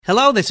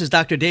Hello, this is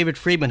Dr. David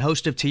Friedman,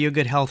 host of To Your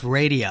Good Health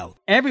Radio.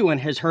 Everyone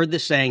has heard the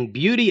saying,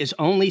 beauty is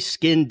only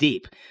skin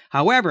deep.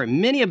 However,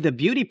 many of the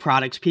beauty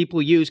products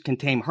people use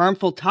contain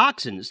harmful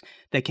toxins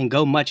that can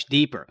go much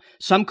deeper.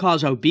 Some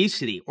cause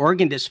obesity,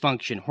 organ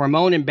dysfunction,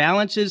 hormone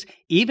imbalances,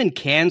 even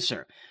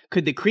cancer.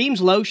 Could the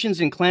creams,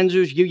 lotions, and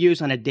cleansers you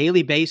use on a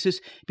daily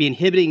basis be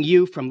inhibiting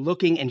you from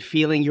looking and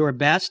feeling your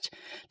best?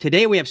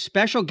 Today we have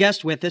special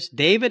guest with us,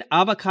 David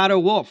Avocado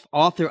Wolfe,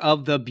 author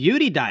of The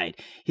Beauty Diet.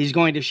 He's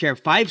going to share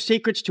 5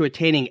 secrets to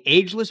attaining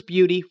ageless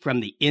beauty from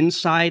the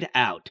inside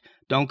out.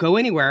 Don't go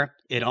anywhere.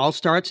 It all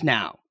starts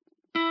now.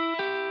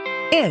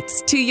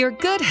 It's To Your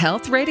Good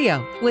Health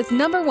Radio with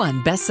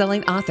 #1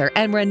 best-selling author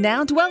and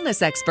renowned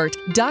wellness expert,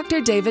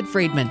 Dr. David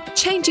Friedman.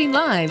 Changing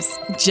lives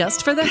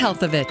just for the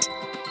health of it.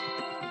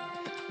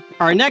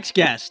 Our next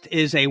guest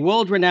is a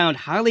world-renowned,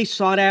 highly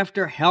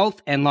sought-after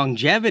health and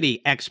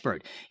longevity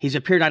expert. He's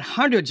appeared on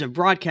hundreds of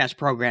broadcast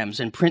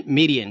programs and print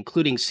media,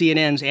 including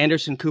CNN's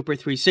Anderson Cooper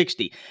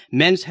 360,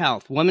 Men's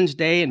Health, Women's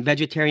Day, and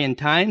Vegetarian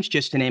Times,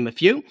 just to name a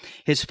few.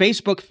 His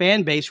Facebook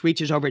fan base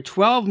reaches over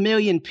 12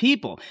 million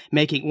people,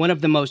 making one of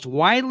the most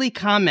widely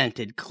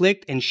commented,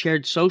 clicked, and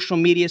shared social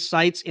media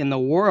sites in the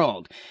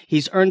world.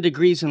 He's earned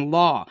degrees in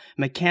law,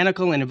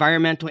 mechanical and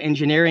environmental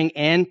engineering,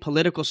 and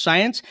political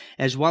science,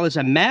 as well as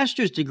a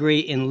master's degree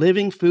in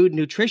living food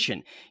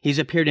nutrition. He's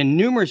appeared in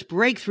numerous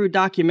breakthrough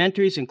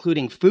documentaries,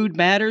 including Food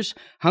Matters,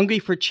 Hungry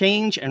for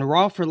Change, and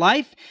Raw for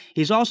Life.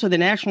 He's also the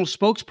national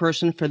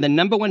spokesperson for the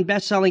 #1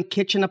 best-selling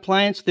kitchen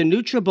appliance, the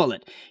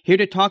NutriBullet. Here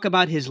to talk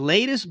about his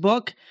latest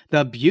book,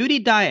 The Beauty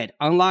Diet,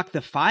 Unlock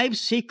the 5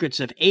 Secrets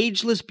of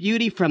Ageless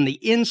Beauty from the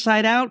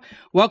Inside Out.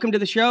 Welcome to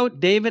the show,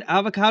 David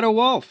Avocado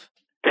Wolfe.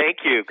 Thank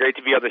you. Great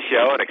to be on the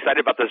show and excited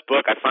about this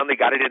book. I finally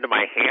got it into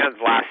my hands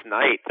last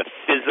night, the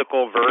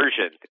physical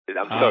version.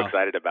 I'm so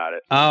excited about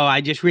it. Oh,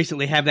 I just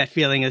recently have that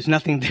feeling. There's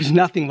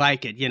nothing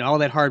like it. You know, all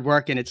that hard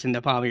work and it's in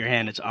the palm of your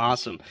hand. It's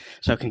awesome.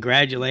 So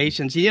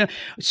congratulations. You know,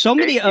 so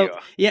many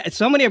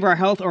of our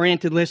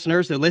health-oriented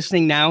listeners, they're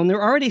listening now and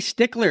they're already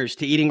sticklers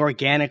to eating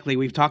organically.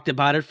 We've talked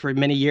about it for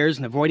many years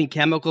and avoiding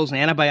chemicals and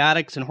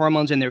antibiotics and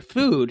hormones in their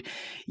food.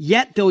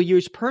 Yet they'll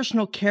use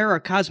personal care or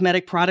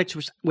cosmetic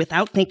products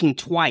without thinking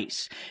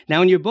twice.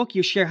 Now, in your book,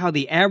 you share how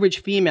the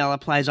average female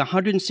applies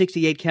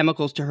 168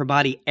 chemicals to her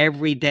body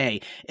every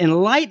day.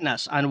 Enlighten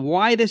us on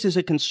why this is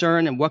a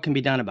concern and what can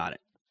be done about it.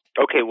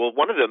 Okay, well,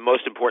 one of the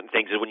most important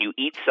things is when you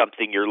eat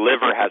something, your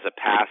liver has a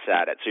pass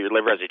at it. So your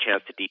liver has a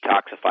chance to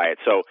detoxify it.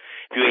 So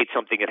if you ate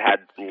something that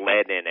had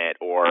lead in it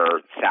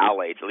or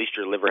phthalates, at least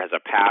your liver has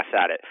a pass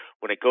at it.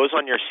 When it goes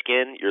on your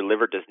skin, your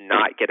liver does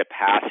not get a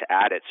pass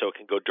at it. So it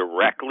can go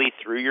directly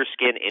through your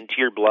skin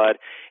into your blood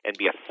and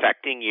be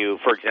affecting you.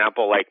 For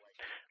example, like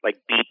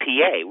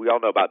BPA. We all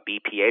know about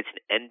BPA. It's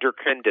an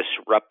endocrine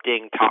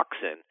disrupting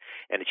toxin,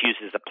 and it's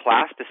used as a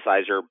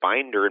plasticizer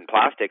binder in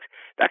plastics.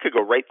 That could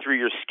go right through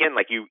your skin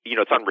like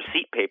it's on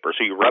receipt paper.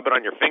 So you rub it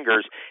on your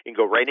fingers and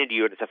go right into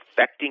you, and it's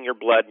affecting your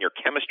blood and your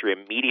chemistry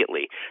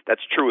immediately.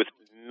 That's true with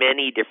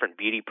many different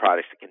beauty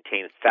products that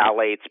contain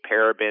phthalates,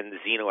 parabens,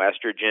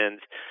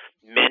 xenoestrogens,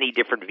 many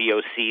different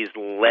VOCs,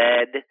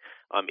 lead.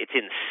 It's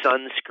in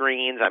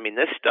sunscreens. I mean,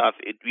 this stuff,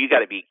 you got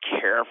to be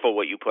careful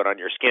what you put on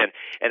your skin.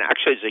 And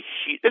actually,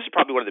 this is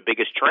probably one of the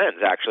biggest trends,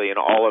 actually, in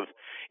all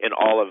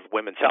of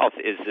women's health,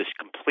 is this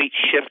complete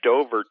shift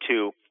over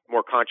to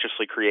more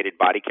consciously created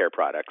body care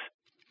products.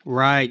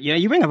 Right. Yeah,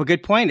 you bring up a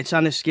good point. It's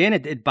on the skin.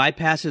 It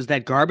bypasses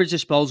that garbage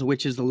disposal,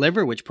 which is the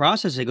liver, which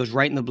processes it, goes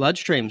right in the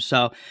bloodstream.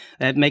 So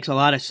that makes a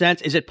lot of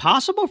sense. Is it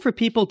possible for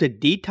people to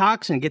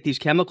detox and get these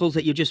chemicals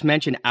that you just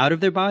mentioned out of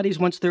their bodies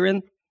once they're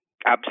in?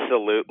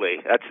 Absolutely.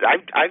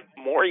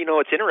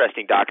 It's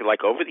interesting, Doc.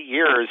 Like over the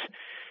years,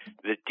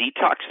 the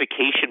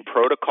detoxification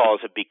protocols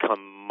have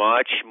become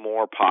much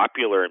more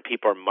popular and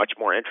people are much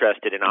more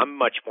interested, and I'm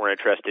much more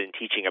interested in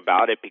teaching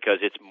about it because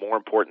it's more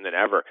important than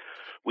ever.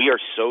 We are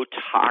so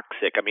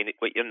toxic. I mean,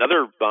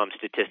 another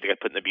statistic I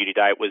put in the Beauty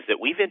Diet was that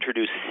we've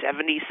introduced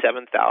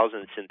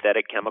 77,000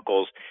 synthetic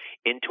chemicals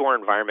into our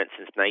environment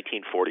since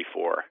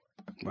 1944.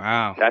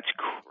 Wow, that's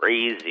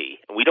crazy.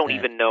 We don't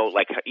even know,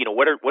 what's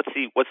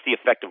the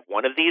effect of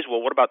one of these?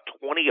 Well, what about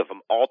 20 of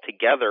them all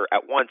together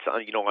at once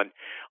on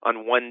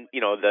one,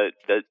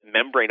 the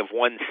membrane of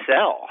one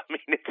cell? I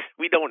mean,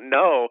 we don't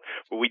know,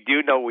 but we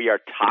do know we are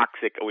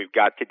toxic, and we've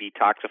got to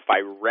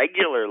detoxify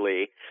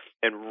regularly.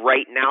 And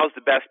right now is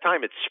the best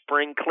time. It's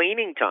spring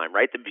cleaning time,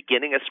 right? The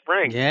beginning of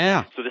spring.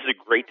 Yeah. So this is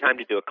a great time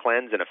to do a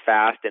cleanse and a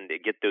fast and to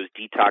get those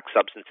detox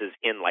substances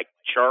in, like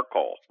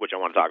charcoal, which I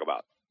want to talk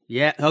about.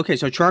 Yeah. Okay.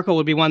 So charcoal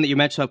would be one that you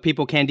mentioned. So if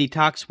people can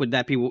detox, would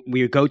that be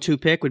your go-to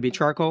pick? Would be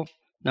charcoal,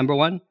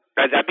 #1?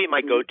 That'd be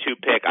my go-to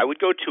pick. I would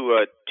go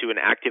to an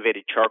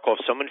activated charcoal.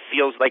 If someone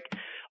feels like,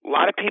 a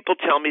lot of people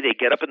tell me they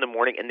get up in the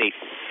morning and they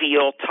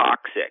feel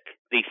toxic.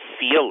 They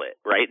feel it,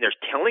 right? And they're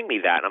telling me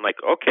that. And I'm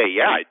like, okay,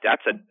 yeah,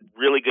 that's a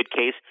really good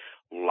case.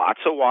 Lots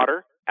of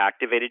water,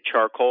 activated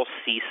charcoal,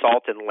 sea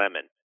salt, and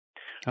lemon.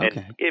 Okay.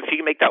 And if you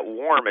can make that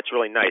warm, it's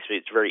really nice.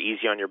 It's very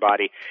easy on your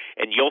body.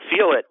 And you'll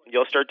feel it.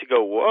 You'll start to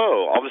go,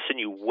 whoa. All of a sudden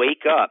you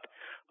wake up.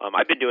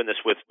 I've been doing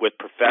this with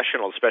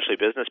professionals, especially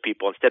business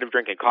people. Instead of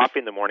drinking coffee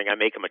in the morning, I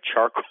make them a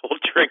charcoal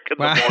drink in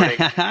the morning.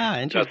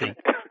 Interesting.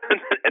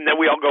 And then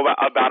we all go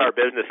about our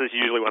business. This is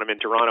usually when I'm in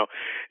Toronto.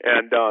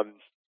 And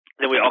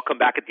then we all come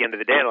back at the end of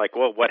the day and like,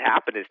 well, what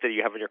happened? Instead of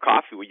you having your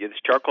coffee, we did this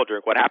charcoal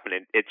drink. What happened?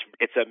 And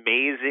it's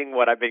amazing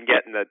what I've been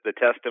getting. The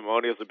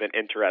testimonials have been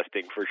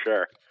interesting for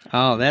sure.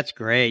 Oh, that's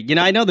great.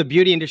 I know the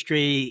beauty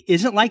industry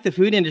isn't like the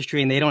food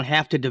industry, and they don't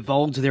have to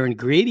divulge their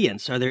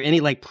ingredients. Are there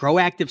any like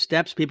proactive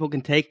steps people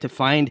can take to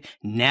find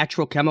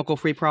natural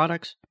chemical-free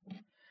products?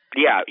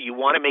 Yeah, you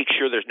want to make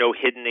sure there's no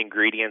hidden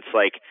ingredients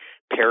like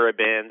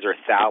parabens or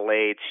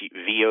phthalates,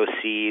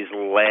 VOCs,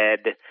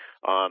 lead.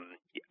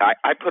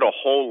 I put a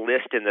whole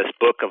list in this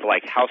book of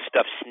like how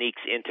stuff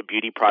sneaks into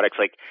beauty products,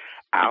 like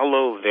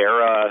aloe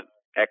vera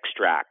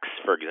extracts,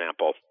 for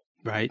example.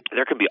 Right.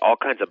 There can be all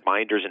kinds of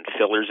binders and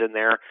fillers in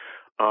there.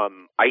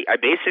 I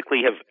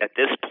basically have, at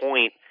this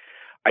point,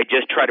 I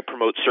just try to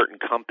promote certain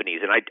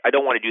companies, and I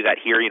don't want to do that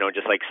here,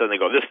 just like suddenly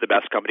go, this is the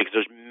best company, because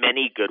there's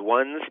many good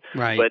ones,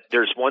 right. But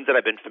there's ones that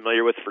I've been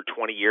familiar with for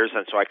 20 years,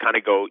 and so I kind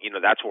of go,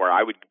 that's where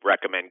I would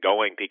recommend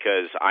going,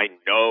 because I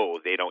know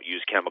they don't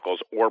use chemicals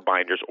or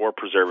binders or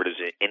preservatives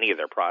in any of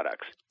their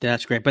products.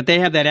 That's great, but they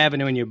have that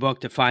avenue in your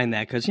book to find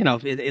that, because,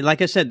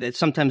 like I said,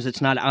 sometimes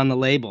it's not on the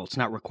label, it's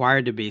not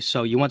required to be,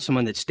 so you want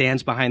someone that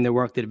stands behind their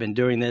work, that have been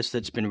doing this,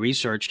 that's been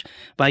researched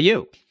by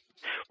you.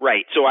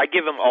 Right. So I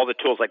give them all the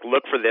tools, like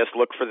look for this,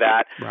 look for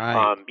that.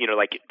 Right.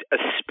 Like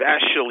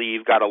especially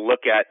you've got to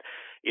look at,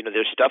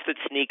 there's stuff that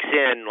sneaks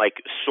in like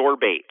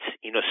sorbates.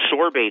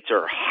 Sorbates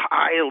are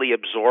highly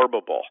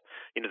absorbable.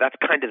 That's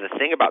kind of the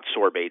thing about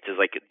sorbates is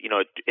like,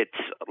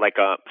 it's like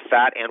a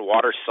fat and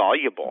water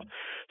soluble.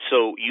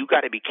 So you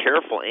got to be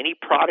careful. Any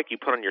product you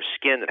put on your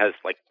skin that has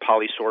like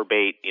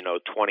polysorbate,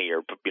 20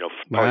 or,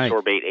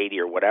 polysorbate 80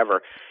 or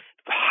whatever,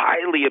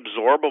 highly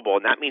absorbable,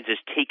 and that means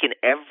it's taken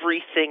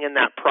everything in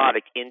that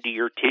product into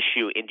your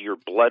tissue, into your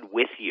blood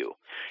with you.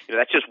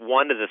 That's just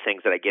one of the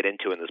things that I get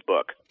into in this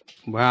book.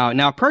 Wow.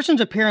 Now, a person's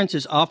appearance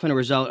is often a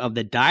result of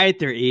the diet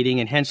they're eating,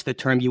 and hence the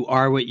term "you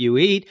are what you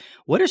eat."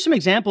 What are some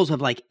examples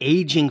of like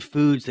aging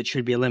foods that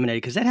should be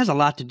eliminated? Because that has a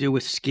lot to do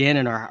with skin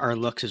and our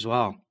looks as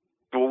well.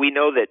 Well, we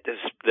know that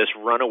this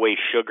runaway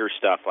sugar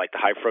stuff, like the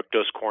high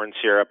fructose corn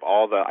syrup,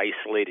 all the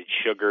isolated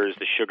sugars,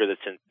 the sugar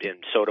that's in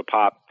soda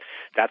pop,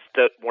 that's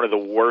one of the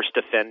worst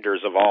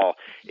offenders of all.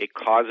 It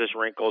causes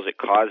wrinkles. It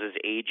causes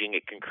aging.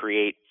 It can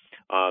create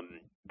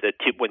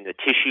when the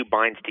tissue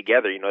binds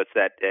together. It's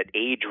that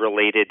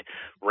age-related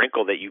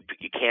wrinkle that you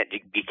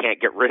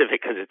can't get rid of it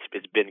because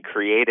it's been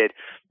created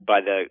by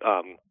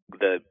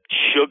the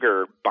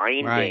sugar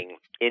binding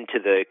into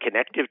the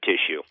connective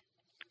tissue.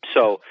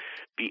 So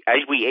as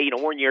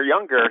when you're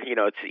younger,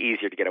 it's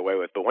easier to get away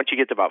with. But once you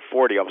get to about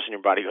 40, all of a sudden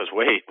your body goes,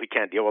 wait, we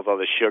can't deal with all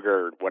this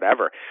sugar or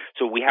whatever.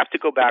 So we have to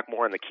go back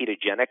more on the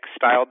ketogenic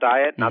style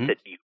diet. Mm-hmm. Not that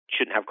you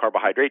shouldn't have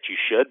carbohydrates, you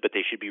should, but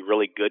they should be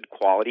really good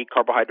quality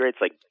carbohydrates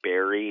like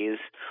berries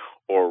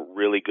or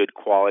really good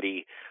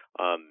quality.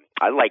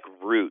 I like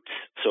roots,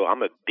 so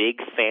I'm a big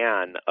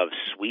fan of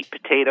sweet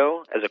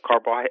potato as a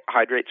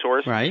carbohydrate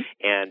source. Right.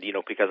 And,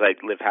 because I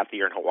live half the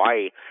year in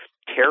Hawaii,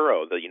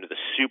 taro, the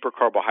super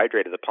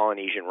carbohydrate of the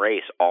Polynesian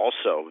race,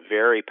 also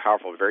very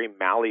powerful, very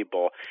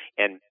malleable,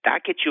 and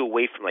that gets you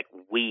away from like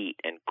wheat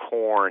and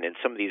corn and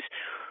some of these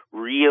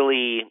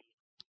really,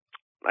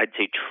 I'd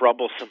say,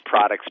 troublesome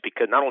products,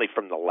 because not only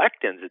from the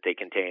lectins that they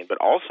contain, but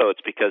also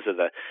it's because of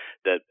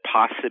the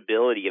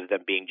possibility of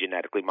them being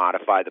genetically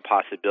modified, the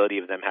possibility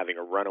of them having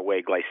a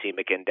runaway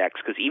glycemic index,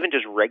 because even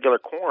just regular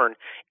corn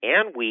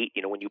and wheat,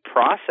 when you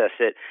process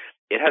it,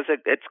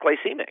 it's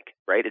glycemic,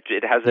 right?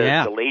 It has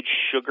a delayed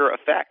sugar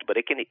effect, but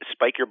it can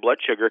spike your blood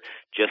sugar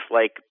just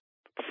like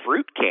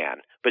fruit can,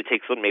 but it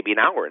takes maybe an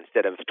hour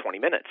instead of 20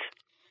 minutes.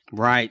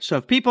 Right. So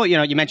if people,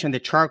 you mentioned the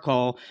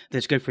charcoal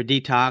that's good for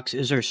detox.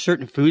 Is there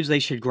certain foods they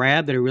should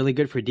grab that are really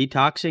good for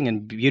detoxing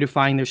and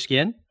beautifying their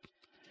skin?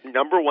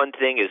 Number one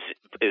thing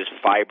is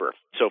fiber.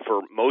 So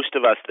for most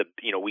of us,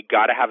 we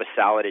got to have a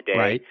salad a day.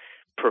 Right.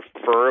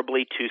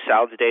 Preferably 2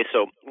 salads a day.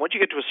 So once you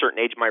get to a certain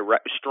age, my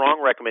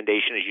strong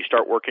recommendation is you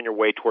start working your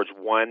way towards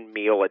one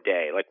meal a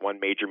day, like one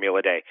major meal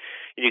a day.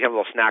 You can have a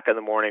little snack in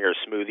the morning or a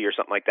smoothie or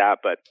something like that.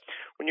 But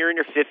when you're in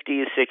your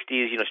 50s,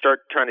 60s,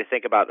 start trying to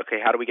think about,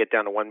 okay, how do we get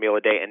down to one meal a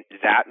day? And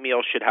that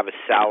meal should have a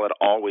salad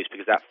always,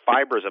 because that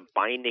fiber is a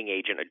binding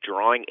agent, a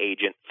drawing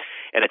agent,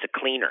 and it's a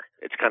cleaner.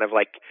 It's kind of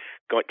like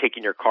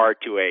taking your car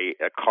to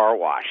a car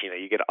wash.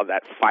 You get all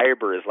that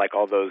fiber is like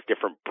all those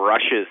different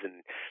brushes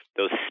and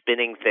those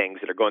spinning things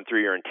that are going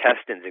through your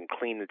intestines and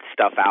cleaning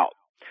stuff out.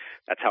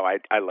 That's how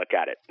I look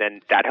at it.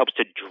 Then that helps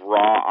to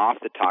draw off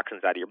the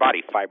toxins out of your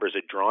body. Fiber is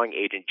a drawing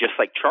agent, just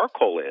like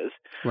charcoal is.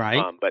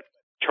 Right. But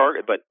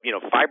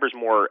fiber is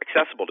more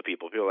accessible to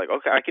people. People are like,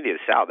 okay, I can eat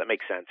a salad. That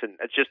makes sense. And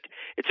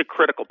it's a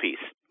critical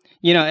piece.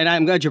 And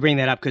I'm glad you bring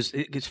that up, because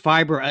it's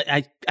fiber.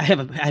 I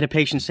had a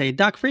patient say,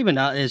 Doc Friedman,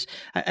 I'm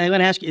going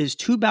to ask you, is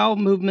 2 bowel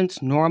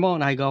movements normal?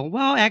 And I go,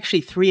 well,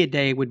 actually 3 a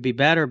day would be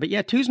better, but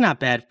yeah, 2's not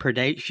bad per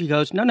day. She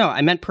goes, no,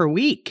 I meant per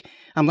week.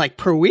 I'm like,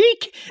 per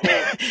week?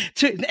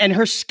 And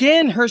her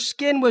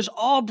skin was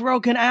all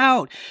broken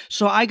out.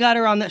 So I got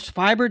her on this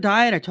fiber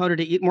diet. I told her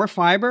to eat more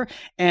fiber.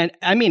 And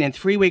I mean, in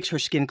 3 weeks, her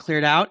skin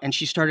cleared out and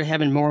she started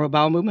having more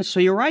bowel movements. So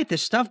you're right.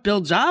 This stuff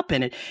builds up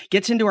and it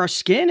gets into our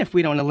skin if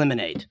we don't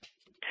eliminate.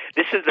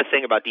 This is the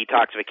thing about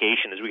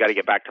detoxification is we got to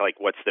get back to like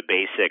what's the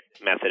basic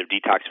method of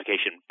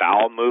detoxification.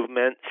 Bowel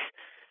movements,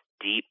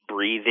 deep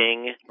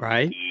breathing,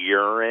 right?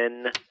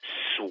 Urine,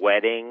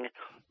 sweating.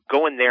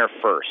 Go in there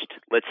first.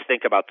 Let's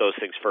think about those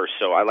things first.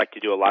 So I like to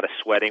do a lot of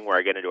sweating where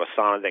I get into a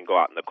sauna, then go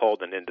out in the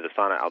cold and into the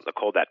sauna, out in the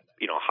cold, that,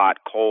 hot,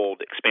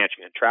 cold,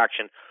 expansion,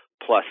 contraction,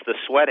 plus the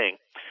sweating.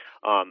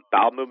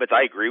 Bowel movements,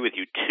 I agree with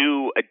you.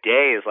 2 a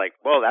day is like,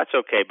 well, that's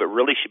okay, but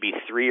really should be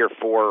 3 or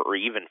 4 or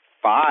even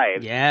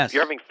 5. Yes. If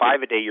you're having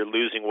 5 a day, you're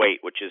losing weight,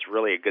 which is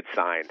really a good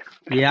sign.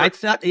 Yeah, it's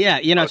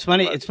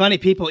funny. It's funny.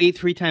 People eat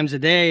 3 times a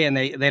day, and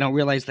they don't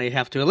realize they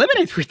have to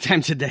eliminate 3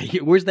 times a day.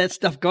 Where's that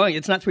stuff going?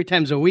 It's not 3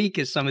 times a week,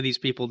 as some of these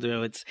people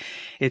do.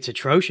 It's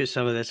atrocious.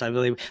 Some of this, I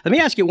believe. Let me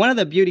ask you. One of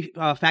the beauty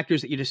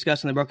factors that you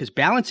discuss in the book is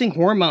balancing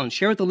hormones.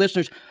 Share with the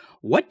listeners,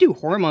 what do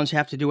hormones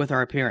have to do with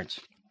our appearance?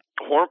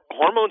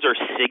 Hormones are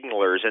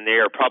signalers, and they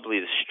are probably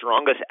the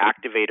strongest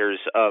activators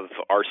of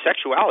our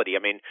sexuality. I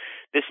mean,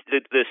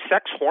 the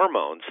sex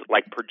hormones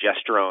like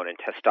progesterone and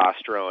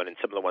testosterone, and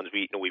some of the ones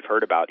we've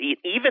heard about,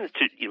 even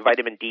to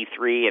vitamin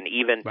D3 and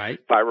even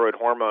thyroid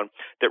hormone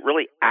that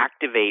really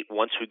activate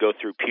once we go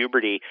through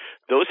puberty.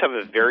 Those have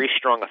a very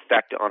strong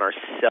effect on our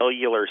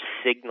cellular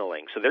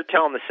signaling. So they're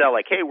telling the cell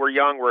like, "Hey, we're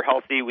young, we're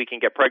healthy, we can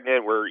get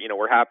pregnant,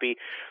 we're happy."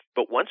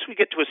 But once we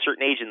get to a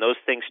certain age and those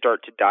things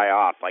start to die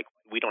off, like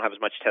we don't have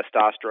as much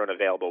testosterone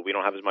available, we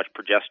don't have as much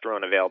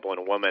progesterone available in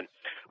a woman,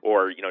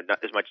 or not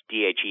as much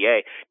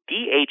DHEA.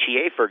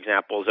 DHEA, for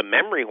example, is a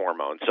memory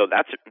hormone, so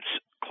that's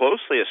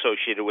closely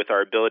associated with our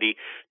ability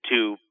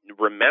to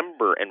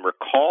remember and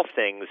recall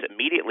things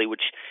immediately.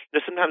 Which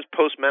sometimes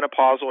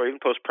postmenopausal or even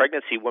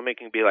post-pregnancy, women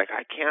can be like,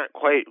 I can't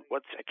quite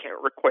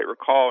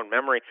recall in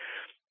memory.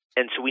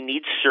 And so we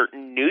need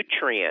certain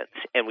nutrients,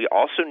 and we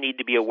also need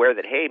to be aware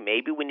that, hey,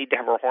 maybe we need to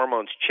have our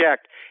hormones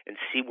checked and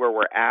see where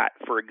we're at.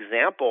 For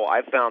example,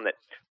 I found that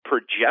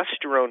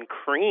progesterone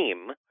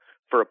cream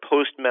for a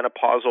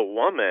postmenopausal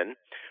woman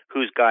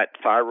who's got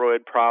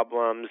thyroid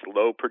problems,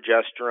 low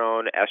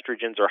progesterone,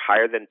 estrogens are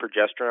higher than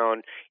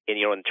progesterone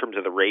in terms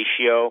of the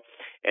ratio,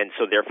 and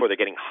so therefore they're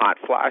getting hot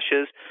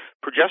flashes.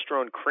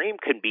 Progesterone cream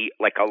can be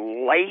like a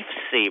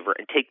lifesaver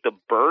and take the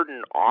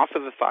burden off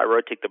of the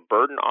thyroid, take the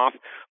burden off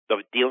of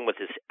dealing with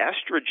this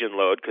estrogen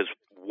load, because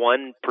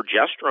one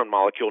progesterone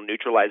molecule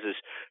neutralizes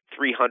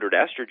 300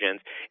 estrogens,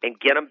 and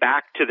get them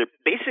back to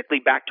basically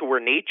back to where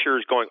nature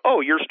is going,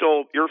 oh, you're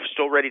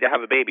still ready to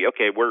have a baby.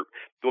 Okay, we'll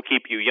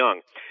keep you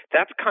young.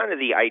 That's kind of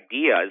the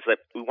idea, is that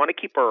we want to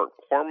keep our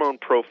hormone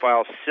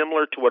profile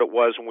similar to what it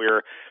was when we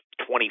were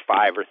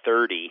 25 or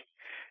 30.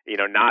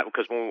 Not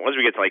because once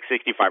we get to like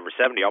 65 or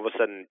 70, all of a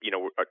sudden,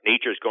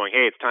 nature's going,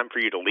 hey, it's time for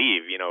you to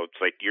leave.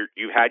 It's like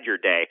you had your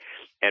day,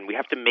 and we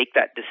have to make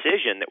that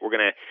decision that we're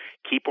going to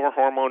keep our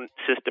hormone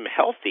system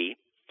healthy.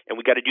 And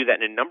we got to do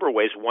that in a number of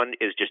ways. One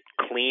is just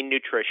clean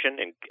nutrition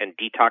and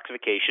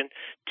detoxification.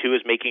 2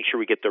 is making sure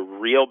we get the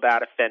real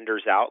bad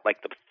offenders out,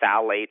 like the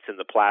phthalates and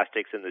the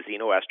plastics and the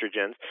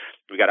xenoestrogens.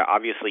 We got to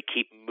obviously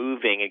keep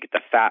moving and get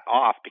the fat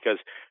off, because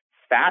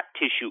fat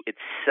tissue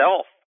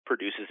itself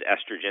produces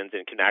estrogens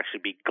and can actually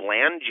be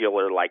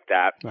glandular like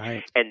that.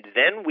 Right. And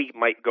then we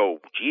might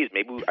go, geez,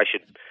 maybe I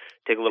should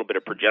take a little bit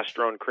of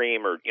progesterone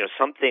cream, or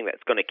something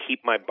that's going to keep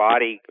my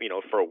body,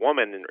 for a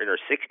woman in her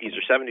 60s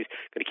or 70s,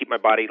 going to keep my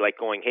body like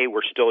going, hey,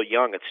 we're still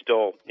young. It's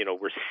still,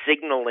 we're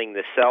signaling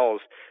the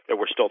cells that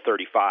we're still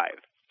 35.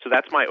 So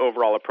that's my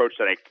overall approach.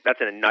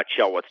 That's in a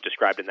nutshell what's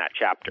described in that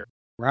chapter.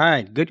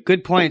 Right.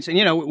 Good points.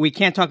 And, we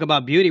can't talk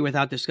about beauty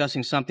without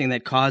discussing something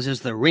that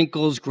causes the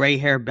wrinkles, gray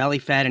hair, belly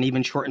fat, and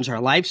even shortens our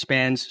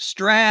lifespans: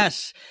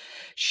 stress.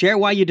 Share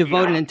why you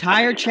devote an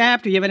entire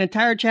chapter. You have an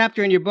entire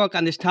chapter in your book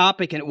on this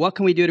topic, and what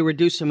can we do to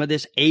reduce some of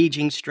this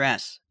aging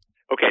stress?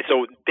 Okay,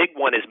 so big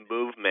one is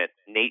movement.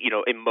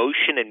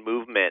 Emotion and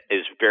movement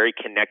is very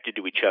connected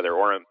to each other,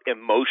 or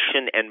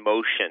emotion and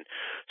motion.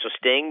 So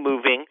staying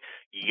moving,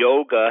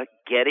 yoga,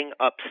 getting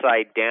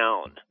upside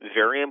down,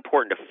 very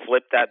important to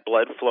flip that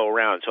blood flow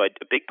around. So a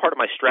big part of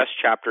my stress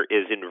chapter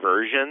is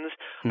inversions.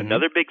 Mm-hmm.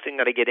 Another big thing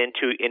that I get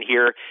into in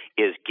here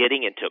is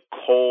getting into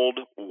cold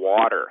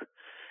water.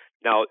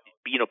 Now,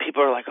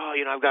 people are like, oh,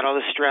 I've got all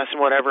this stress and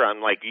whatever.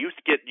 I'm like, you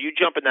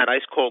jump in that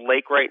ice cold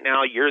lake right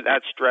now,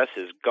 that stress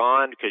is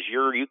gone, because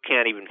you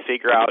can't even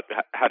figure out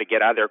how to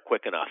get out of there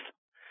quick enough.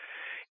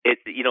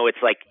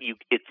 It's like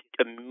it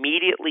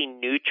immediately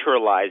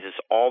neutralizes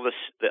all the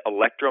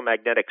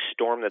electromagnetic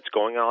storm that's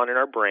going on in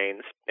our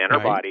brains and our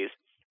bodies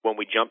when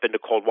we jump into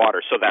cold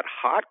water. So that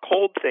hot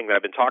cold thing that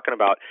I've been talking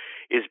about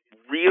is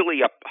really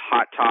a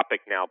hot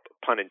topic now,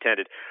 pun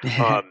intended.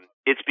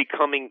 It's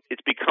becoming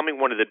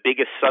one of the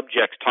biggest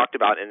subjects talked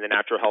about in the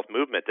natural health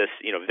movement. This,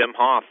 Wim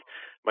Hof,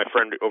 my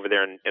friend over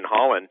there in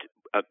Holland,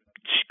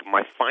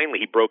 finally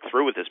he broke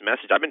through with this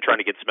message. I've been trying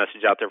to get this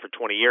message out there for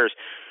 20 years.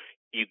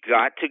 You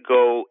got to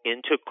go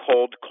into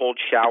cold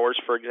showers,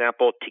 for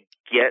example, to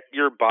get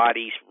your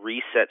body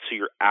reset so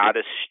you're out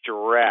of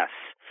stress.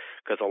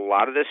 Because a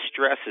lot of this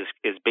stress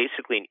is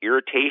basically an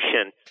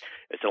irritation.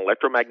 It's an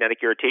electromagnetic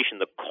irritation.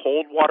 The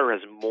cold water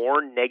has more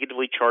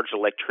negatively charged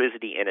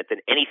electricity in it than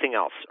anything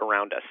else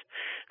around us.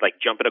 Like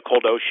jump in a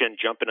cold ocean,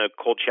 jump in a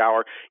cold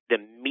shower, it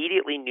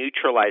immediately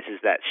neutralizes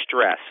that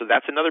stress. So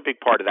that's another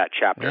big part of that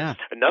chapter. Yeah.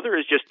 Another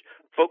is just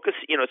focus,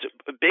 it's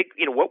a big,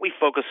 what we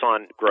focus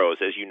on grows,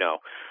 as you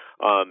know.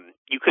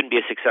 You couldn't be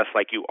a success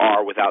like you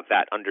are without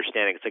that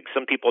understanding. It's like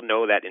some people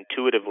know that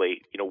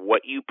intuitively.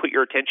 What you put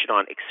your attention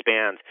on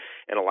expands.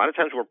 And a lot of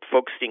times we're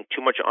focusing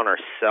too much on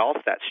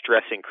ourselves, that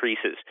stress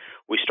increases.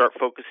 We start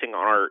focusing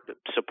on our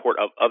support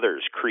of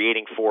others,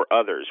 creating for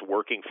others,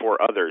 working for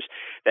others.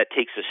 That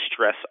takes the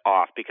stress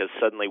off because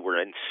suddenly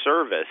we're in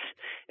service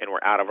and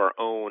we're out of our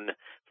own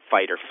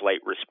fight or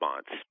flight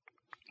response.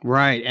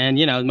 Right. And,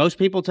 most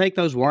people take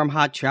those warm,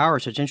 hot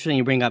showers. So it's interesting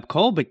you bring up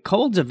cold, but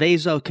cold's a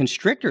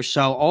vasoconstrictor.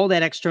 So all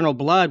that external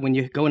blood, when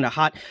you go into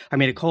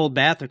a cold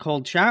bath or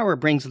cold shower,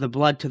 brings the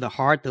blood to the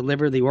heart, the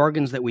liver, the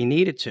organs that we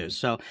need it to.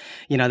 So,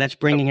 that's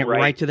bringing it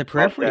right to the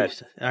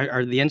peripheries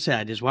or the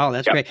inside as well.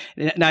 That's great.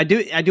 Now, I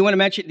do want to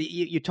mention,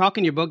 you talk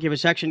in your book, you have a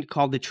section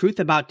called The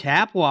Truth About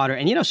Tap Water.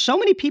 And, so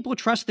many people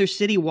trust their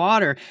city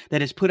water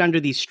that is put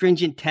under these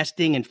stringent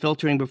testing and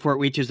filtering before it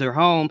reaches their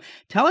home.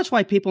 Tell us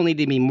why people need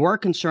to be more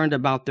concerned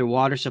about their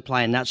water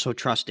supply and not so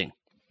trusting.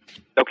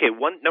 Okay,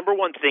 number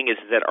one thing is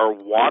that our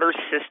water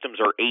systems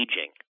are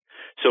aging.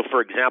 So,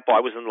 for example, I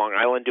was in Long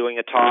Island doing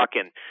a talk,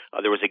 and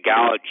there was a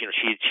gal.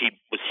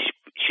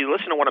 She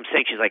listened to what I'm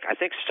saying. She's like, I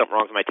think there's something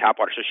wrong with my tap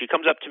water. So she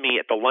comes up to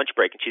me at the lunch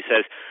break, and she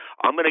says,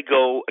 I'm going to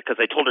go, because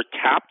I told her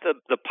tap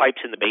the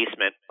pipes in the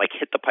basement, like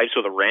hit the pipes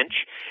with a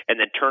wrench, and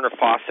then turn her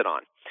faucet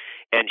on.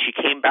 And she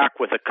came back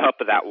with a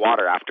cup of that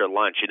water after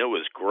lunch, and it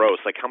was gross,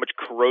 like how much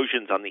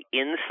corrosion's on the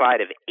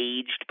inside of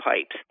aged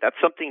pipes. That's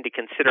something to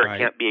consider. Right.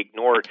 It can't be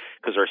ignored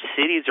because our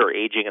cities are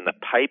aging and the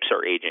pipes are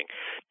aging.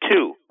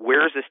 2,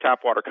 where is this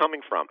tap water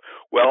coming from?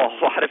 Well, a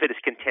lot of it is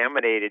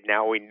contaminated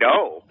now, we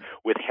know,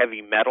 with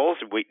heavy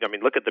metals.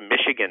 Look at the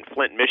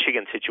Flint,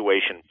 Michigan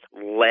situation.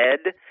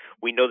 Lead,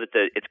 we know that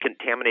it's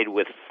contaminated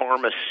with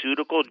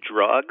pharmaceutical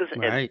drugs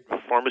and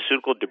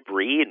pharmaceutical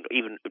debris and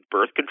even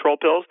birth control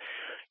pills.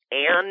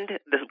 And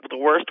the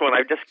worst one,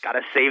 I've just got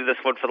to save this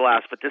one for the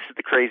last, but this is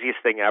the craziest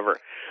thing ever.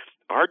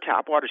 Our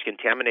tap water is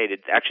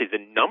contaminated. Actually,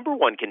 the number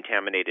one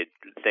contaminated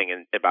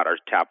thing about our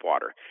tap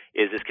water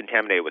is it's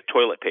contaminated with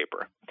toilet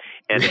paper.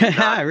 And it's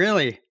not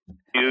really?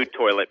 New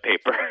toilet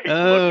paper.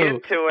 Oh.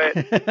 Look into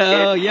it.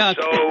 Oh, it's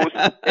yuck.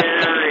 So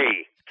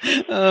scary.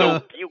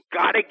 So you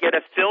got to get a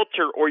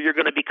filter, or you're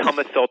going to become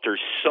a filter.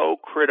 So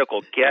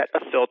critical. Get a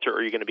filter,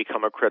 or you're going to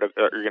become a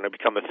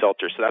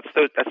filter. So that's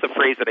the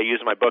phrase that I use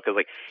in my book. Is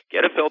like,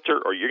 get a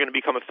filter, or you're going to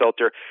become a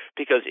filter.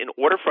 Because in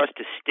order for us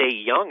to stay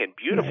young and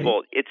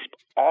beautiful, it's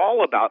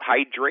all about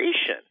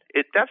hydration.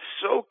 That's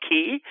so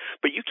key.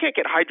 But you can't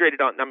get hydrated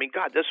on.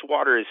 God, this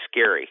water is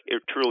scary.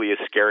 It truly is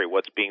scary.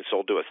 What's being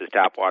sold to us is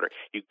tap water.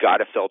 You got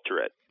to filter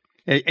it.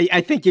 I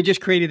think you just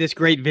created this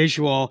great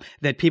visual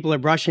that people are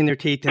brushing their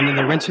teeth and then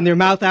they're rinsing their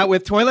mouth out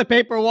with toilet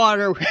paper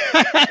water.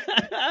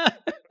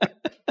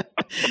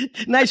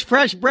 Nice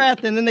fresh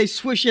breath, and then they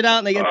swish it out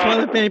and they get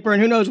toilet paper,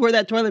 and who knows where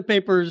that toilet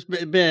paper's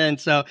been.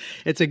 So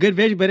it's a good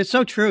vision, but it's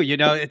so true.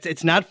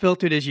 It's not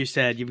filtered, as you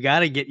said. You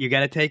got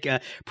to take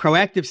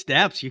proactive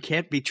steps. You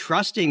can't be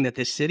trusting that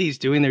the city's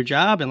doing their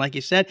job. And like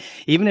you said,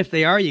 even if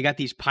they are, you got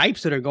these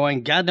pipes that are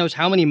going God knows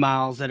how many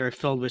miles that are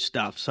filled with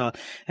stuff. So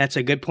that's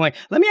a good point.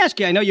 Let me ask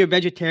you, I know you're a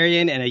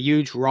vegetarian and a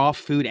huge raw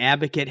food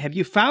advocate. Have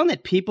you found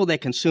that people that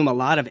consume a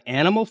lot of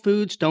animal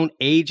foods don't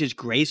age as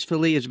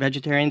gracefully as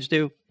vegetarians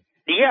do?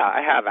 Yeah,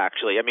 I have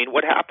actually.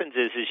 What happens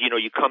is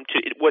you come to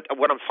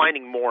what I'm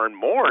finding more and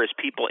more is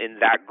people in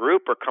that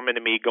group are coming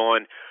to me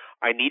going,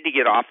 I need to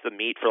get off the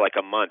meat for like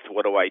a month.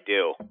 What do I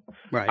do?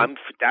 Right.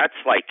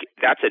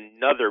 That's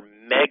another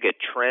mega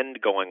trend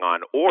going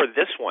on. Or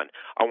this one,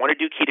 I want to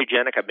do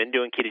ketogenic. I've been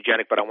doing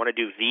ketogenic, but I want to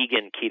do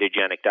vegan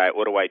ketogenic diet.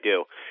 What do I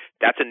do?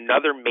 That's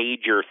another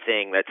major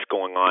thing that's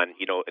going on,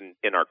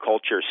 in our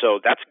culture. So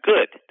that's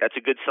good. That's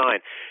a good sign.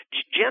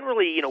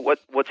 Generally,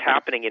 what's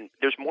happening, and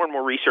there's more and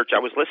more research. I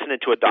was listening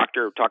to a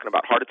doctor talking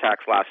about heart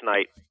attacks last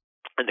night.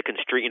 And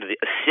the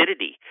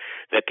acidity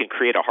that can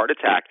create a heart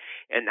attack.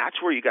 And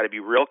that's where you got to be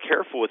real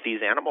careful with these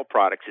animal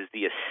products is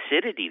the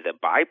acidity, the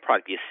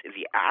byproduct.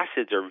 The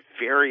acids are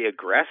very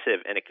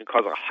aggressive, and it can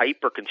cause a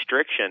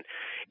hyperconstriction.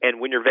 And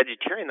when you're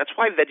vegetarian, that's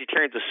why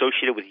vegetarian's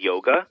associated with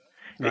yoga.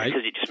 Right.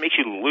 Because it just makes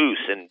you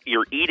loose, and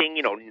you're eating,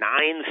 9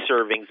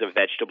 servings of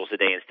vegetables a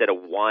day instead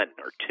of 1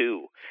 or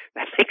 2.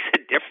 That makes a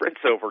difference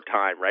over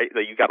time, right?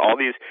 You got all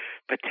these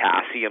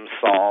potassium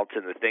salts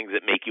and the things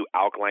that make you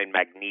alkaline,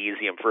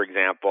 magnesium, for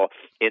example,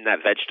 in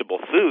that vegetable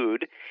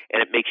food,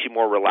 and it makes you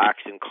more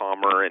relaxed and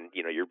calmer, and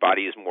your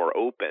body is more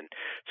open.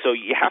 So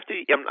you have to.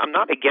 I'm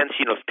not against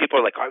if people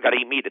are like, I've got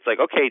to eat meat. It's like,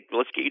 okay,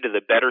 let's get you to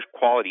the better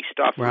quality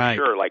stuff for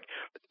sure. Like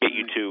get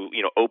you to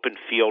open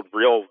field,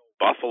 real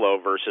buffalo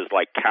versus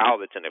like cow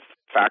that's in a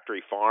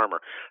factory farm, or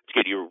let's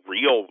get you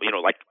real,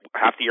 like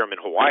half the year I'm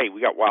in Hawaii,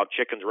 we got wild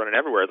chickens running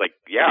everywhere. It's like,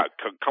 yeah,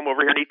 come over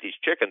here and eat these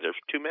chickens. There's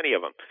too many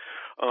of them.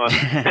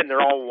 And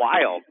they're all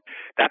wild.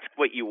 That's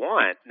what you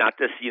want, not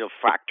this,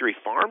 factory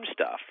farm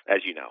stuff,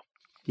 as you know.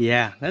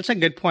 Yeah, that's a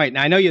good point.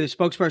 Now, I know you're the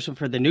spokesperson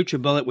for the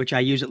NutriBullet, which I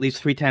use at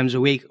least 3 times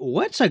a week.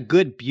 What's a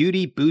good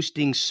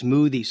beauty-boosting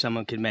smoothie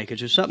someone can make?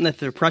 Is there something that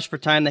they're pressed for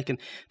time they can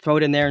throw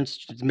it in there and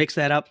mix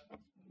that up?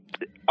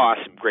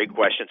 Awesome. Great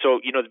question. So,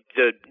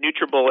 the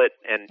NutriBullet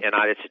and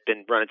it's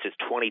been running since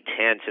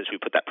 2010, since we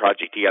put that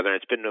project together, and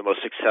it's been the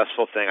most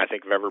successful thing I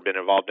think I've ever been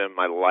involved in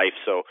my life.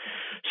 So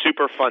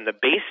super fun. The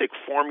basic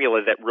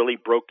formula that really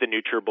broke the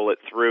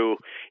NutriBullet through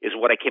is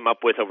what I came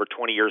up with over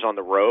 20 years on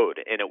the road,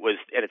 and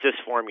it's this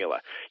formula.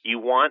 You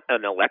want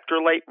an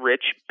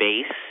electrolyte-rich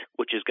base,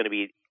 which is going to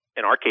be,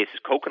 in our case, is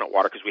coconut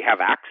water, because we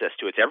have access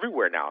to it. It's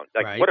everywhere now.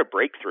 Like, What a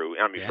breakthrough.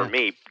 I mean, For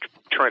me,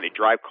 trying to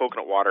drive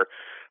coconut water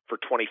for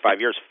 25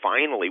 years,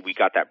 finally we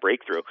got that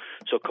breakthrough.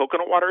 So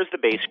coconut water is the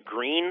base,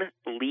 green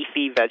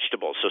leafy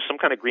vegetables. So some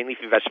kind of green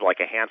leafy vegetable,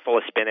 like a handful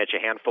of spinach, a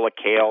handful of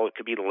kale. It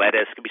could be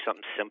lettuce, it could be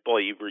something simple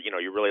you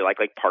really like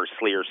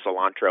parsley or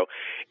cilantro,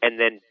 and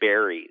then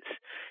berries.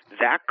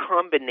 That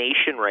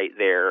combination right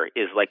there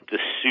is like the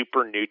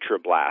super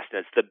NutriBlast, and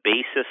it's the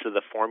basis of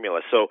the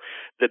formula. So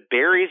the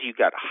berries, you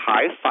got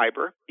high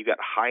fiber, you got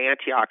high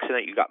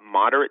antioxidant, you got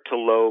moderate to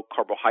low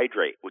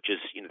carbohydrate, which is,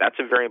 that's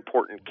a very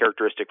important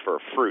characteristic for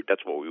a fruit.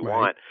 That's what we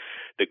want.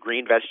 The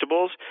green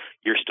vegetables,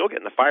 you're still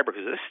getting the fiber,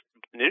 because this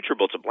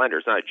NutriBullet's a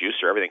blender. It's not a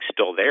juicer. Everything's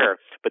still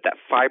there, but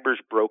that fiber's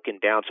broken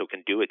down so it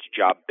can do its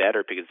job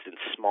better because it's in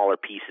smaller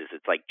pieces.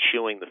 It's like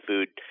chewing the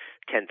food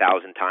 10,000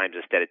 times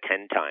instead of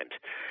 10 times.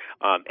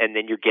 And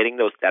then you're getting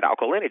that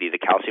alkalinity, the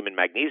calcium and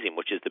magnesium,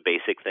 which is the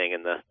basic thing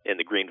in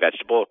the green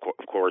vegetable,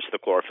 of course, the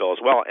chlorophyll as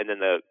well. And then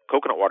the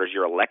coconut water is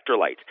your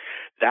electrolytes.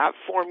 That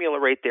formula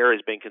right there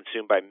has been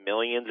consumed by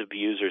millions of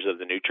users of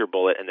the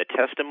NutriBullet, and the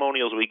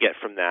testimonials we get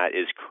from that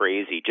is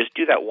crazy. Just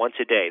do that once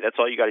a day. That's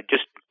all you got to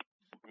just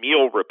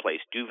meal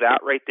replace. Do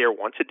that right there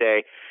once a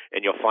day,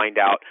 and you'll find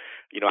out,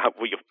 how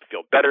you'll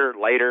feel better,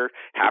 lighter,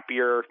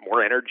 happier,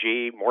 more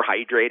energy, more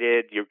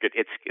hydrated.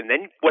 And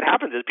then what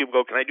happens is people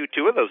go, "Can I do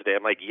 2 of those a day?"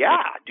 I'm like,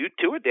 "Yeah, do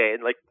 2 a day,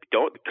 and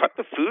don't cut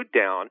the food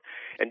down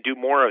and do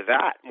more of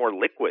that, more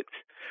liquids."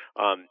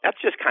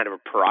 That's just kind of a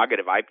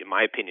prerogative, in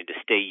my opinion, to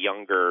stay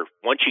younger.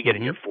 Once you get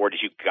in your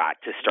 40s, you've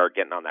got to start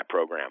getting on that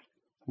program.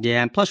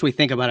 Yeah, and plus we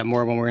think about it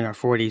more when we're in our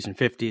 40s and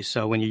 50s.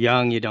 So when you're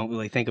young, you don't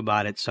really think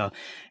about it. So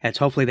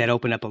hopefully that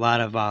opened up a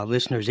lot of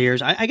listeners'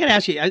 ears. I got to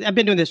ask you, I've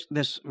been doing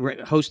this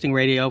hosting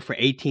radio for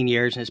 18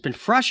 years, and it's been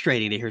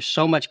frustrating to hear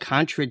so much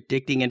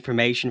contradicting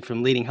information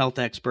from leading health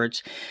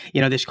experts.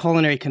 This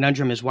culinary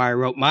conundrum is why I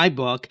wrote my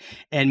book.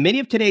 And many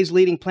of today's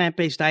leading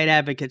plant-based diet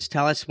advocates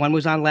tell us, one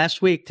was on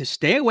last week, to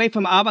stay away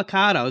from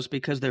avocados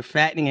because they're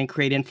fattening and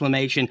create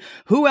inflammation.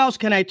 Who else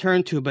can I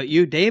turn to but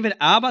you, David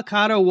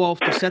Avocado Wolf,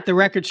 to set the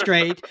record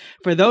straight?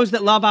 For those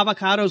that love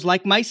avocados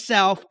like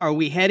myself, are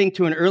we heading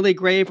to an early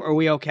grave, or are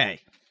we okay?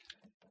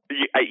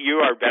 You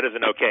are better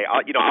than okay.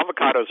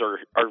 Avocados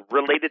are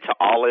related to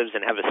olives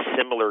and have a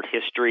similar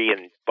history,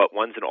 but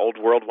one's an old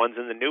world, one's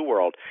in the new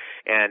world.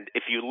 And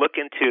if you look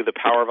into the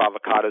power of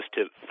avocados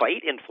to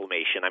fight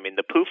inflammation, I mean,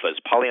 the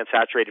PUFAs,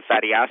 polyunsaturated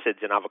fatty acids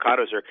in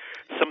avocados, are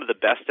some of the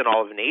best in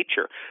all of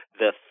nature.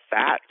 The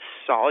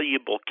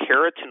fat-soluble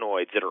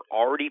carotenoids that are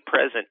already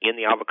present in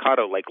the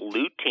avocado, like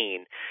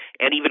lutein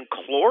and even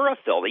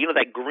chlorophyll,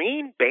 that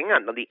green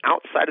band on the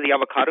outside of the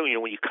avocado,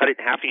 when you cut it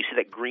in half and you see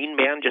that green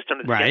band just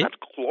under the skin, that's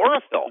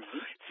chlorophyll.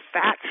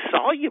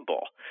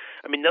 Fat-soluble.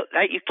 I mean,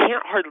 you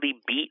can't hardly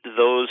beat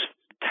those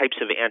types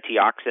of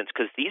antioxidants,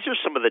 because these are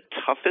some of the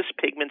toughest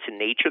pigments in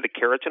nature, the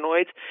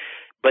carotenoids,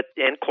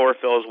 and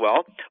chlorophyll as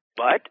well,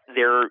 but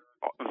they're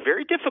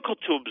very difficult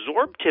to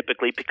absorb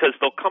typically, because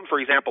they'll come, for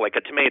example, like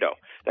a tomato.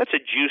 That's a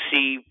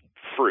juicy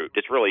fruit.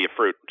 It's really a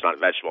fruit. It's not a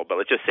vegetable, but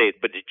let's just say it's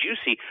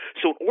juicy.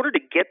 So in order to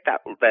get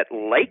that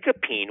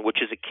lycopene,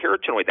 which is a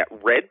carotenoid, that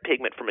red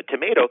pigment from a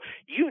tomato,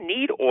 you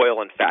need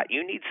oil and fat.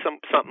 You need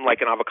something like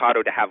an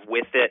avocado to have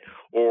with it,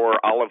 or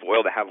olive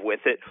oil to have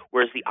with it,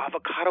 whereas the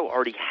avocado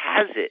already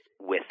has it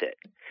with it.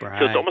 Right.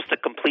 So it's almost a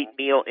complete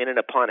meal in and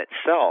upon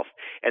itself.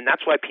 And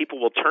that's why people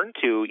will turn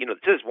to,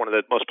 this is one of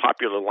the most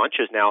popular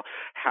lunches now,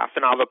 half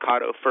an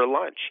avocado for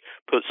lunch.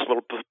 Put a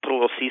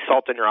little sea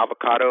salt in your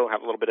avocado,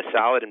 have a little bit of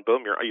salad, and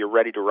boom, you're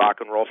ready to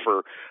rock and roll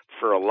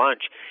for a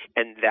lunch.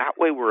 And that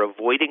way we're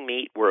avoiding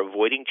meat, we're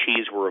avoiding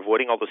cheese, we're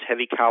avoiding all those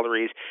heavy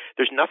calories.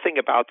 There's nothing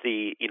about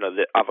the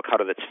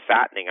avocado that's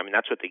fattening. I mean,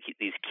 that's what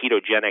these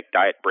ketogenic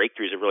diet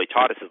breakthroughs have really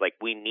taught us, is like,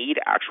 we need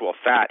actual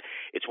fat.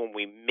 It's when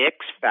we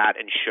mix fat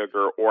and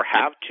sugar or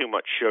have too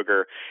much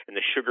sugar and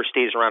the sugar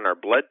stays around our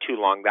blood too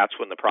long, that's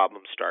when the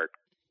problems start.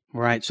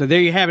 Right. So there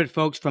you have it,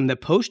 folks. From the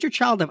poster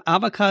child of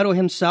avocado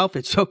himself,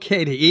 it's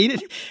okay to eat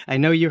it. I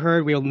know you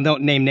heard, we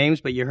don't name names,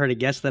 but you heard a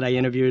guest that I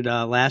interviewed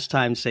last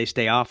time say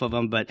stay off of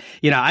them. But,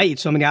 I eat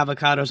so many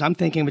avocados, I'm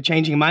thinking of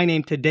changing my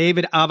name to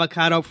David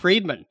Avocado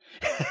Friedman.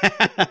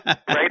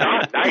 Right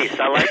on. Nice.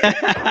 I like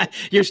it.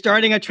 You're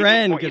starting a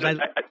trend.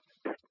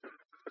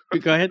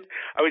 Go ahead.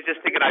 I was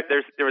just thinking,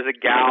 there was a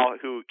gal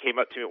who came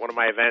up to me at one of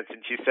my events, and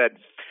she said,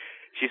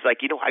 she's like,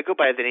 I go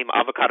by the name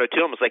Avocado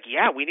too. I was like,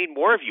 yeah, we need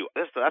more of you.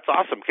 That's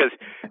awesome, because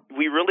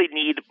we really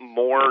need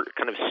more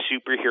kind of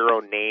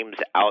superhero names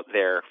out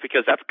there,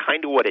 because that's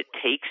kind of what it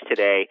takes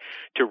today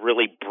to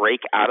really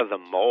break out of the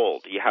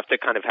mold. You have to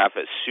kind of have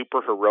a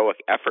super heroic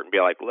effort and be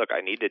like, look,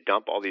 I need to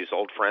dump all these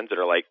old friends that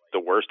are like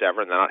the worst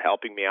ever and they're not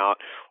helping me out,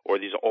 or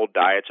these old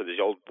diets or these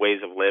old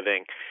ways of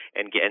living,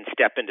 and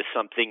step into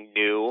something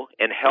new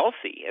and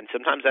healthy. And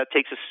sometimes that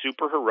takes a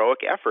super heroic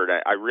effort.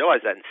 I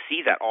realize that and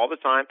see that all the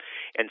time.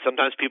 And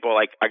sometimes people are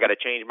like, I got to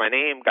change my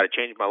name, got to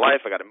change my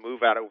life, I got to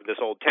move out of this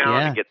old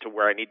town and get to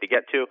where I need to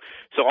get to.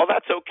 So all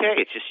that's okay.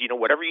 It's just,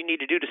 whatever you need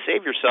to do to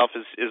save yourself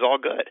is all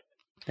good.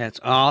 That's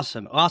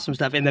awesome. Awesome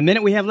stuff. In the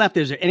minute we have left,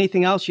 is there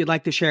anything else you'd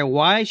like to share?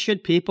 Why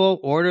should people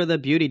order the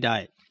beauty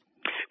diet?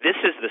 This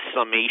is the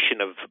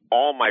summation of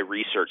all my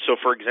research. So,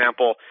 for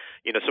example,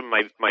 some of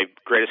my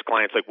greatest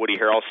clients like Woody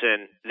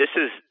Harrelson, this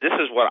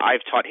is what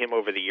I've taught him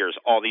over the years,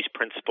 all these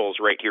principles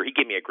right here. He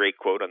gave me a great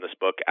quote on this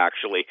book,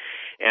 actually.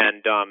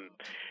 And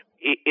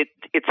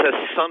it's a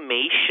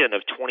summation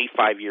of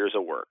 25 years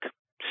of work.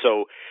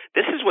 So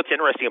this is what's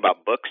interesting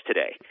about books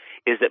today,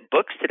 is that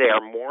books today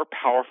are more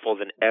powerful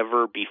than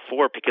ever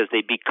before, because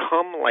they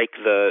become like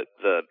the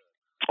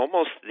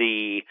almost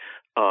the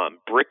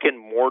brick and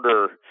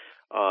mortar.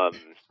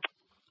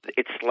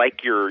 It's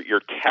like your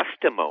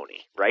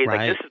testimony, right?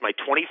 Like, this is my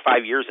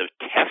 25 years of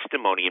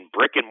testimony in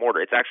brick and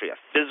mortar. It's actually a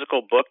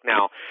physical book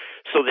now.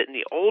 So that in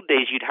the old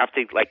days, you'd have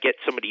to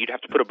you'd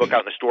have to put a book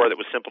out in the store that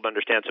was simple to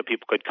understand so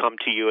people could come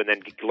to you and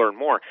then learn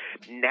more.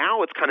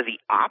 Now it's kind of the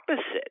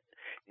opposite.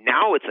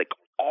 Now it's like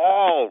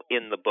all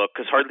in the book,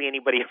 because hardly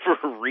anybody ever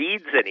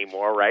reads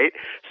anymore, right?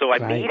 So I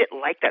made it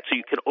like that, so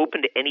you can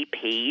open to any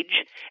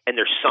page and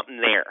there's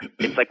something there.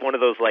 It's like one of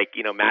those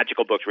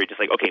magical books where you just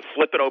like, okay,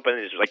 flip it open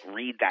and just like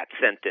read that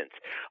sentence.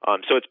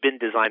 So it's been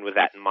designed with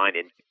that in mind,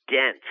 and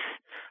dense.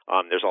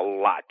 There's a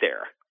lot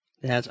there.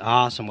 That's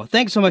awesome. Well,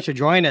 thanks so much for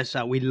joining us.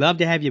 We'd love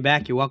to have you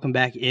back. You're welcome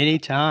back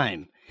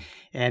anytime.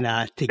 And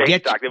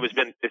Thanks, Doc.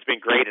 It's been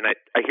great, and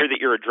I hear that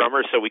you're a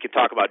drummer, so we can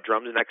talk about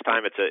drums next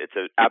time. It's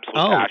an absolute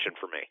passion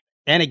for me.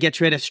 And it gets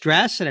rid of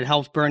stress, and it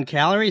helps burn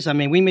calories. I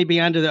mean, we may be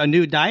onto a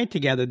new diet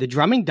together, the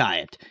drumming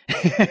diet.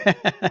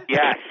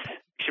 Yes.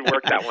 You should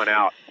work that one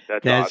out.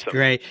 That's awesome.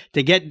 Great.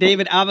 To get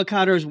David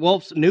Avocado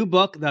Wolf's new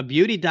book, The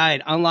Beauty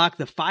Diet, unlock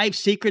the 5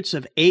 secrets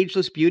of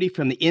ageless beauty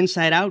from the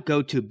inside out,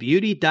 go to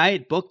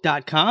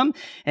beautydietbook.com.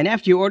 And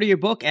after you order your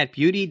book at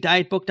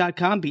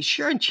beautydietbook.com, be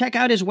sure and check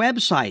out his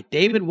website,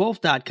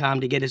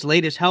 davidwolf.com, to get his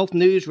latest health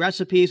news,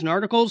 recipes, and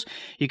articles.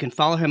 You can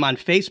follow him on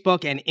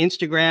Facebook and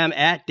Instagram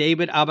at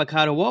David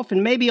Avocado Wolf.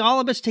 And maybe all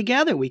of us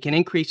together, we can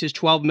increase his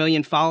 12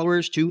 million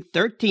followers to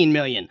 13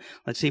 million.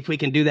 Let's see if we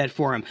can do that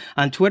for him.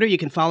 On Twitter, you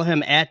can follow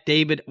him at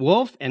David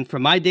Wolf. And for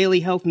my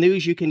daily health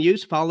news you can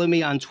use, follow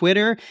me on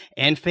Twitter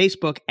and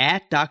Facebook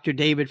at Dr.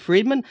 David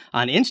Friedman.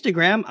 On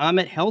Instagram, I'm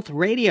at Health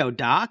Radio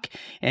Doc.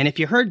 And if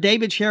you heard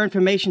David share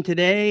information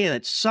today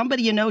that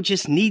somebody you know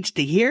just needs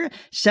to hear,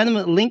 send them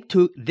a link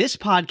to this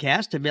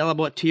podcast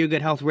available at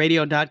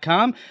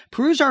toyourgoodhealthradio.com.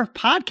 Peruse our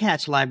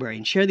podcast library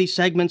and share these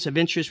segments of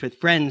interest with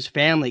friends,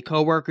 family,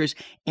 coworkers,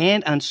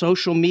 and on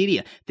social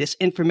media. This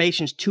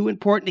information is too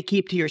important to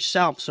keep to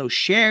yourself, so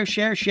share.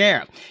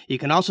 You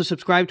can also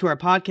subscribe to our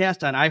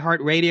podcast on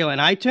iHeartRadio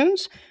and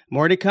iTunes.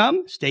 More to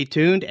come. Stay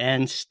tuned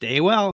and stay well.